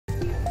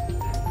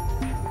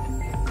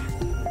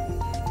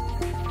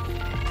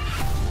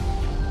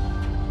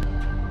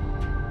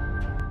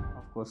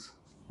course.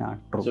 Yeah,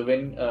 true. So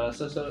when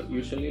so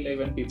usually like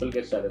when people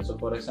get started, so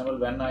for example,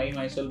 when I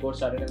myself got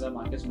started in the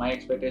markets, my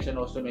expectation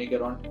was to make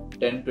around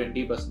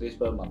 10-20%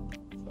 per month.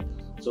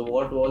 So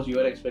what was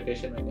your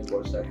expectation when you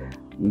got started?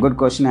 Good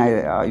question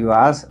you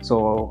asked.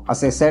 So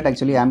as I said,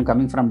 actually I'm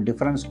coming from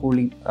different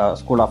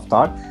school of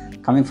thought,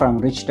 coming from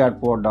rich dad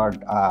poor dad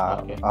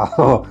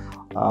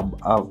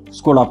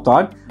school of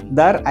thought.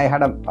 There I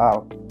had a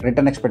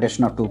return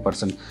expectation of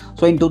 2%.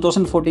 So in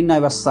 2014 I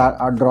was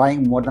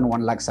drawing more than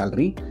 1 lakh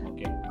salary.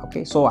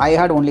 Okay, so I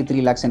had only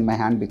 3 lakhs in my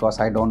hand because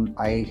I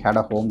had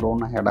a home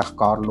loan, I had a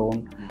car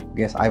loan.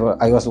 Yes, I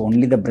was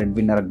only the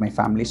breadwinner at my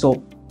family.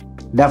 So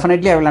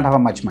definitely I will not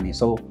have much money.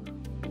 So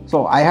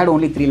I had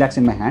only 3 lakhs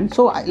in my hand.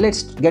 So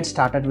let's get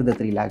started with the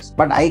 3 lakhs.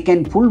 But I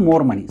can pull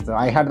more money. So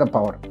I had the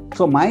power.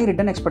 So my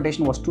return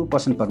expectation was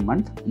 2% per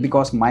month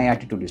because my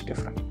attitude is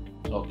different.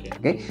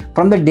 Okay.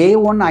 From the day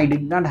one, I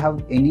did not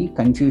have any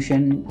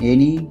confusion,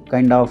 any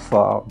kind of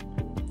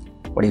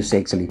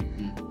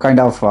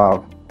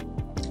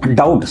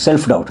doubt,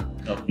 self-doubt.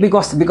 Okay.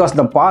 Because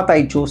the path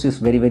I chose is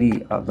very, very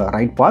the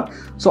right path.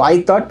 So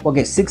I thought,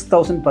 okay,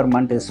 6,000 per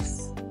month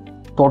is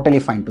totally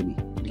fine to me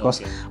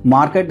because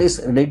market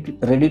is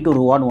ready to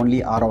reward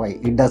only ROI.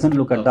 It doesn't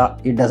look at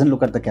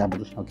the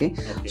capital. Okay.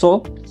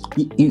 So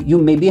you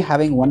may be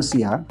having 1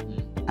 CR.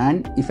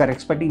 And if you are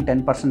expecting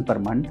 10% per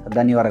month,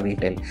 then you are a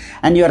retail.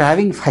 And you are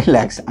having 5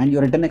 lakhs and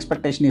your return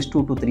expectation is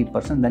 2 to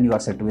 3%, then you are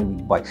set to be a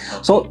big boy.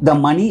 So the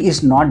money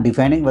is not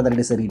defining whether it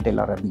is a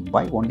retail or a big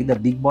boy. Only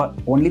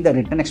the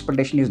return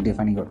expectation is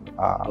defining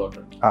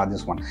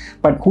this one.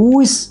 But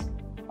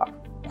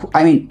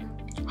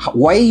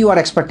why you are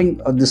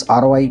expecting this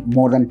ROI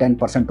more than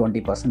 10%,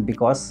 20%?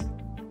 Because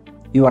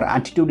your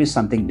attitude is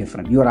something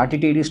different. Your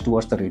attitude is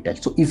towards the retail.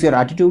 So if your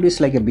attitude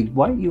is like a big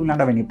boy, you will not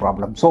have any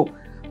problem. So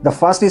the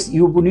first is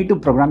you need to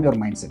program your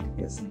mindset.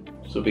 Yes.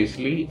 So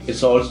basically,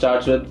 it all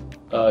starts with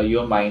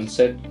your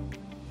mindset,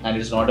 and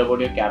it's not about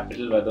your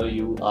capital, whether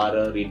you are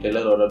a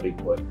retailer or a big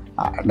boy.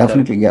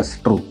 Definitely, yes,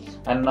 true.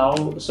 And now,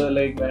 so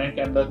like when it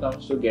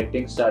comes to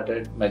getting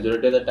started,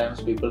 majority of the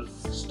times people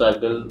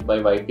struggle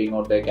by wiping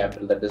out their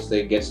capital. That is,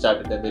 they get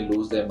started and they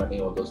lose their money,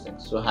 all those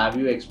things. So have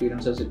you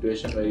experienced a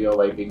situation where you're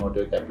wiping out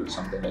your capital,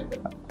 something like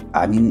that?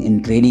 I mean,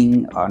 in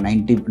trading,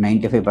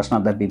 95%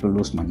 of the people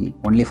lose money.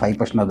 Only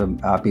 5% of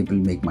the people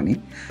make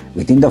money.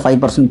 Within the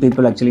 5%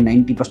 people, actually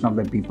 90% of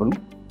the people,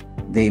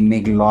 they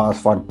make loss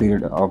for a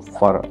period of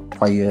for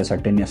 5 years or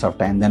 10 years of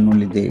time. Then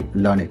only they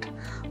learn it.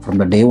 From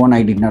the day one,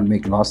 I did not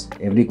make loss.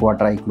 Every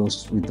quarter I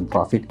closed with the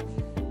profit.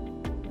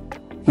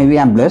 Maybe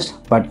I'm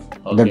blessed, but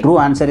the true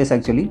answer is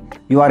actually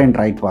you are in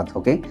right path.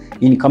 Okay.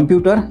 In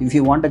computer, if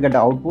you want to get the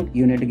output,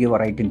 you need to give a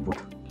right input.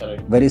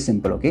 Correct. Very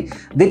simple. Okay.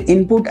 The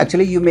input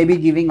actually you may be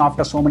giving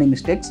after so many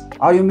mistakes,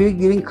 or you may be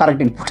giving correct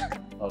input.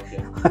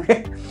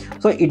 Okay.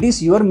 So it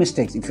is your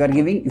mistakes. If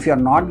you are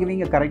not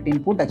giving a correct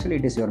input, actually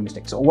it is your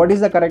mistake. So what is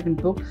the correct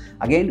input?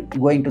 Again,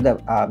 going to the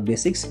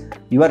basics,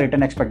 your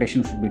return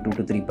expectation should be 2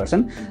 to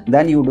 3%.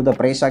 Then you do the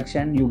price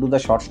action, you do the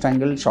short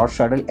strangle, short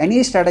straddle.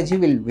 Any strategy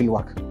will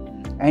work.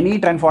 Any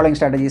trend following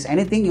strategies,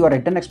 anything, your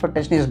return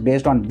expectation is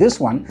based on this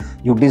one.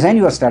 You design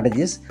your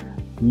strategies.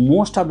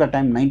 Most of the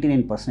time,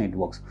 99% it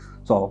works.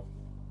 So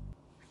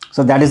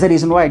that is the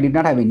reason why I did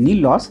not have any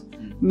loss.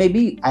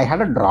 Maybe I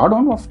had a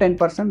drawdown of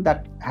 10%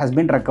 that has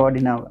been recovered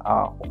in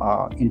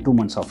 2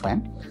 months of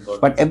time.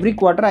 But every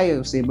quarter I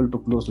was able to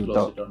close with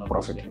the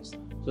profit.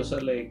 So sir,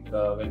 like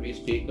when we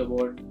speak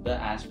about the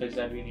aspects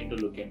that we need to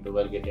look into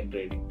while getting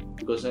trading,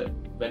 because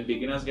when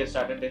beginners get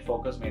started, they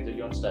focus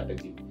majorly on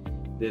strategy.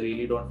 They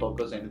really don't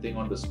focus anything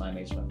on risk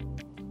management.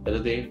 Whether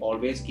they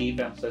always keep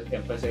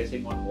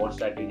emphasizing on what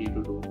strategy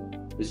to do,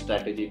 which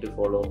strategy to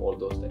follow, all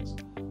those things.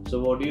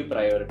 So what do you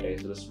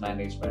prioritize? Risk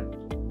management,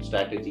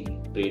 strategy,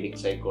 trading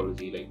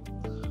psychology, like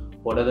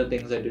what are the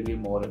things that will be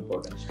more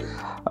important to you?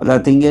 The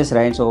thing is,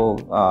 right, so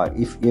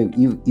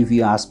if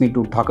you ask me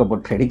to talk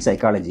about trading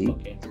psychology,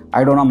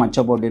 I don't know much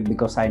about it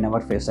because I never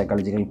faced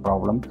psychological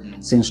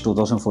problem since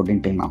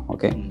 2014 till now.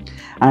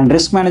 And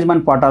risk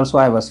management part also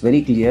I was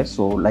very clear.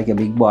 So like a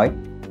big boy,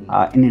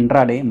 in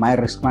intraday, my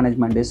risk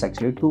management is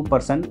actually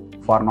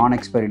 2% for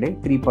non-expiry day,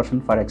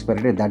 3% for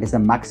expiry day. That is the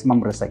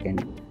maximum risk I can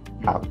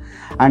have.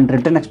 And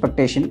return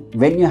expectation,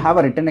 when you have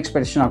a return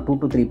expectation of 2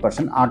 to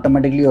 3%,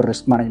 automatically your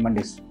risk management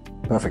is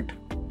perfect.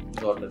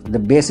 The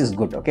base is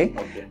good. Okay.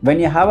 When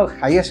you have a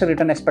highest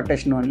return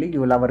expectation only,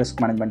 you will have a risk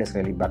management is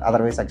really bad.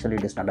 Otherwise, actually,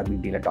 it is not a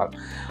big deal at all.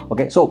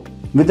 Okay. So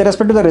with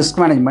respect to the risk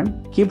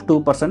management, keep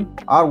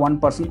 2% or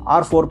 1%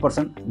 or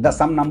 4%.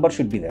 Some number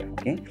should be there.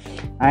 Okay.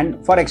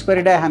 And for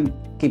expiry day, I am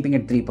keeping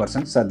it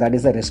 3%. So that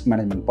is the risk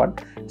management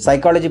part.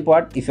 Psychology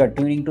part, if you are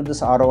tuning to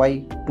this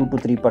ROI 2 to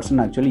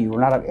 3%, actually, you will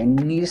not have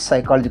any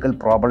psychological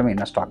problem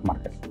in a stock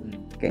market.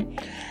 Okay.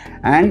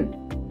 And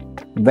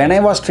when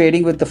I was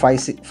trading with the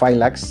 5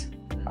 lakhs,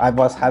 I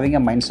was having a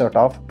mindset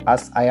of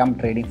as I am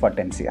trading for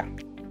 10 CR.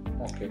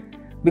 Okay.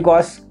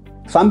 Because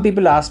some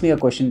people ask me a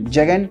question,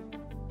 JEGAN,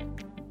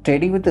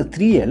 trading with the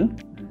 3L,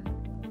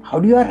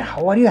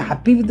 how are you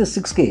happy with the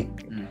 6K?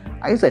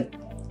 I said,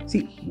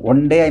 See,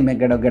 one day I may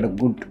get a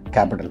good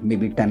capital,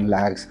 maybe 10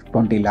 lakhs,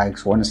 20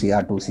 lakhs, 1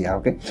 CR, 2 CR,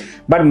 okay.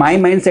 But my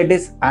mindset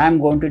is I am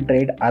going to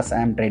trade as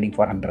I am trading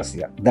for 100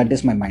 CR. That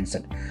is my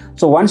mindset.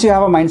 So once you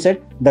have a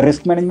mindset, the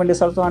risk management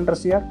is also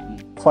 100 CR.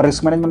 For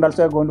risk management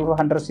also you are going to do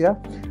 100 CR.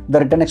 The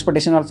return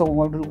expectation also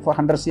going to do for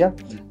 100 CR.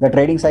 The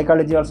trading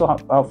psychology also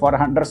for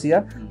 100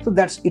 CR. So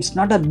it's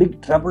not a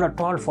big trouble at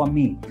all for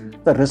me.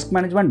 The risk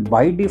management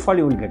by default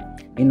you will get.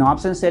 In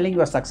option selling,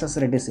 your success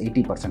rate is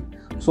 80%.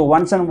 So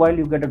once in a while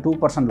you get a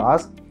 2%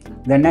 loss,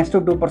 the next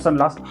to 2%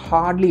 loss,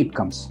 hardly it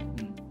comes.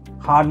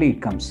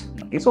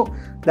 Okay, so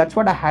that's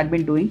what I had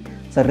been doing.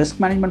 So risk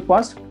management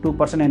was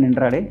 2% in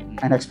intraday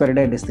and expiry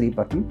date is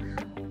 3%.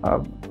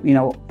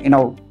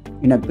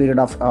 In a period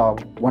of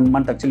 1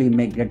 month, actually you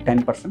may get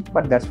 10%,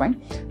 but that's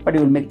fine. But you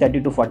will make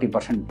 30 to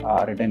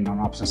 40% return on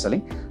option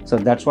selling. So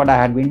that's what I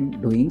had been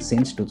doing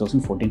since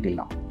 2014 till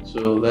now.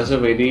 So that's a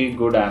very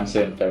good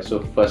answer in fact. So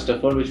first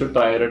of all, we should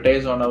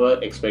prioritize on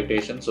our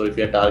expectations. So if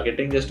we are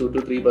targeting just 2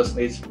 to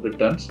 3%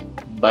 returns,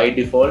 by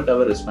default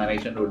our risk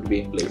management would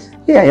be in place.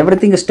 Yeah,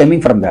 everything is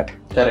stemming from that.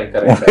 Correct.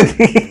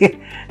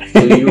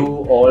 So you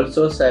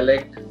also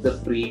select the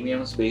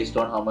premiums based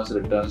on how much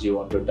returns you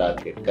want to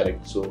target,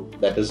 correct? So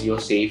that is your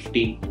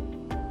safety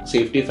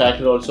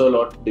factor also a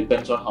lot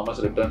depends on how much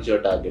returns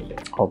you're targeting.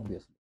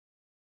 Obviously.